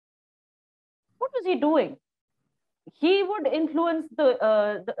was he doing? He would influence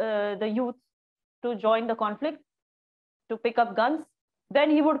the youth to join the conflict, to pick up guns. Then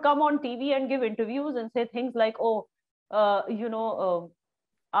he would come on TV and give interviews and say things like, oh,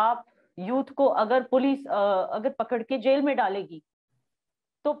 आप youth को अगर police अगर पकड़ के jail में डालेगी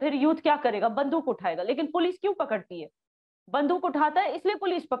तो फिर यूथ क्या करेगा? बंदूक उठाएगा. लेकिन पुलिस क्यों पकड़ती है? बंदूक उठाता है इसलिए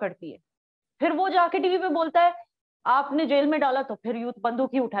पुलिस पकड़ती है. फिर वो जाके टीवी पे बोलता है आपने जेल में डाला तो फिर यूथ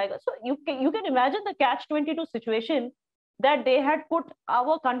बंदूक ही उठाएगा. So you can imagine the catch-22 situation that they had put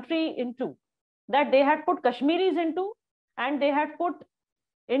our country into, that they had put Kashmiris into, and they had put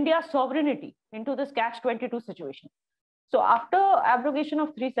India's sovereignty into this catch-22 situation. So after abrogation of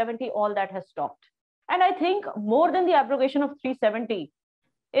 370, all that has stopped. And I think more than the abrogation of 370,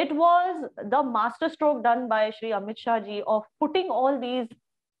 it was the masterstroke done by Shri Amit Shah ji of putting all these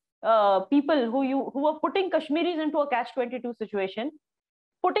people who were putting Kashmiris into a catch-22 situation,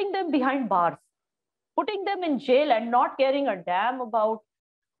 putting them behind bars, putting them in jail and not caring a damn about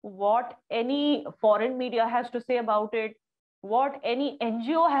what any foreign media has to say about it, what any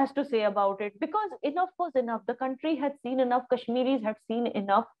NGO has to say about it, because enough was enough. The country had seen enough. Kashmiris had seen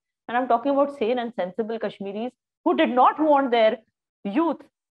enough. And I'm talking about sane and sensible Kashmiris who did not want their youth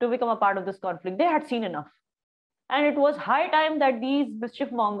to become a part of this conflict. They had seen enough. And it was high time that these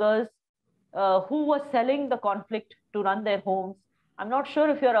mischief mongers who were selling the conflict to run their homes. I'm not sure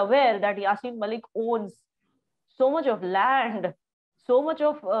if you're aware that Yasin Malik owns so much of land, so much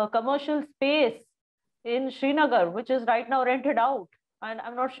of commercial space in Srinagar, which is right now rented out. And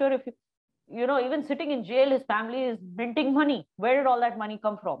I'm not sure if, even sitting in jail, his family is minting money. Where did all that money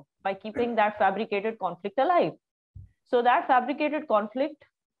come from? By keeping that fabricated conflict alive. So that fabricated conflict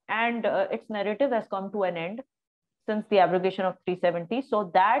and its narrative has come to an end since the abrogation of 370,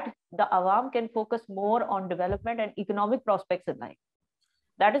 so that the Awam can focus more on development and economic prospects in life.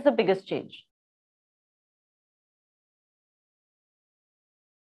 That is the biggest change.